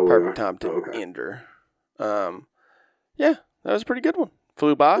perfect time to end her. Yeah, that was a pretty good one.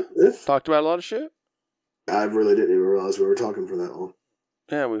 Flew by. Talked about a lot of shit. I really didn't even realize we were talking for that long.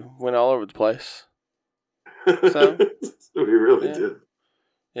 Yeah, we went all over the place. So we really did.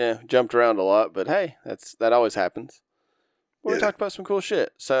 Yeah, jumped around a lot, but hey, that always happens. We talked about some cool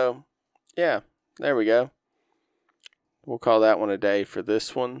shit. So, yeah, there we go. We'll call that one a day for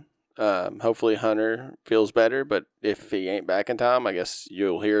this one. Hopefully Hunter feels better, but if he ain't back in time, I guess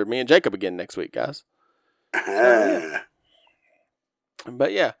you'll hear me and Jacob again next week, guys.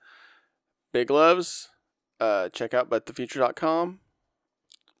 But yeah, big loves. Check out butthefuture.com.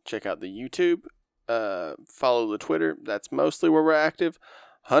 Check out the YouTube. Follow the Twitter. That's mostly where we're active.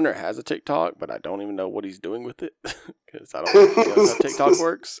 Hunter has a TikTok, but I don't even know what he's doing with it because I don't know if he knows how TikTok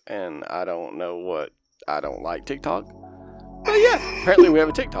works, and I don't like TikTok. But yeah, apparently we have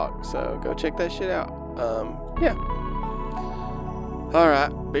a TikTok, so go check that shit out. Yeah. All right,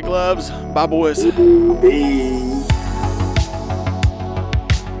 big loves. Bye, boys. Peace.